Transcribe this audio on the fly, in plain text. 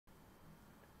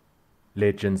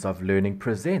Legends of Learning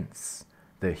presents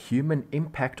the Human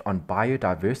Impact on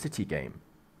Biodiversity game.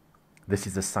 This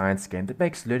is a science game that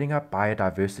makes learning about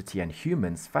biodiversity and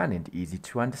humans fun and easy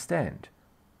to understand.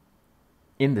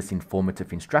 In this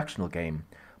informative instructional game,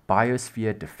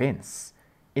 Biosphere Defense,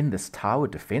 in this tower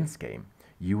defense game,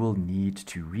 you will need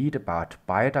to read about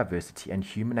biodiversity and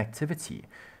human activity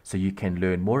so you can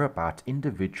learn more about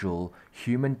individual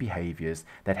human behaviors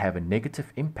that have a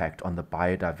negative impact on the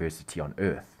biodiversity on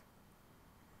Earth.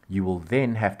 You will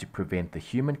then have to prevent the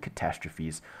human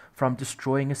catastrophes from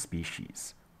destroying a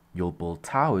species. You'll build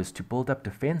towers to build up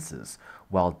defenses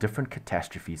while different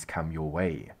catastrophes come your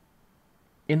way.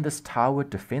 In this tower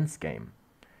defense game,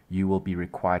 you will be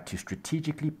required to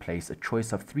strategically place a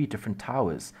choice of 3 different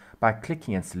towers by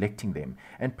clicking and selecting them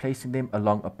and placing them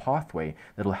along a pathway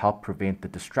that will help prevent the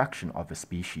destruction of a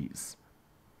species.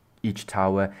 Each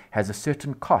tower has a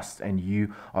certain cost and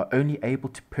you are only able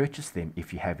to purchase them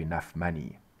if you have enough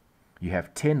money. You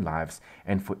have 10 lives,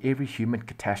 and for every human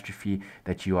catastrophe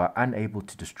that you are unable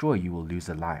to destroy, you will lose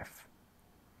a life.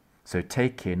 So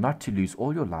take care not to lose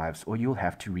all your lives or you'll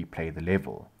have to replay the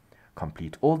level.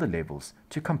 Complete all the levels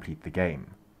to complete the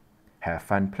game. Have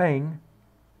fun playing!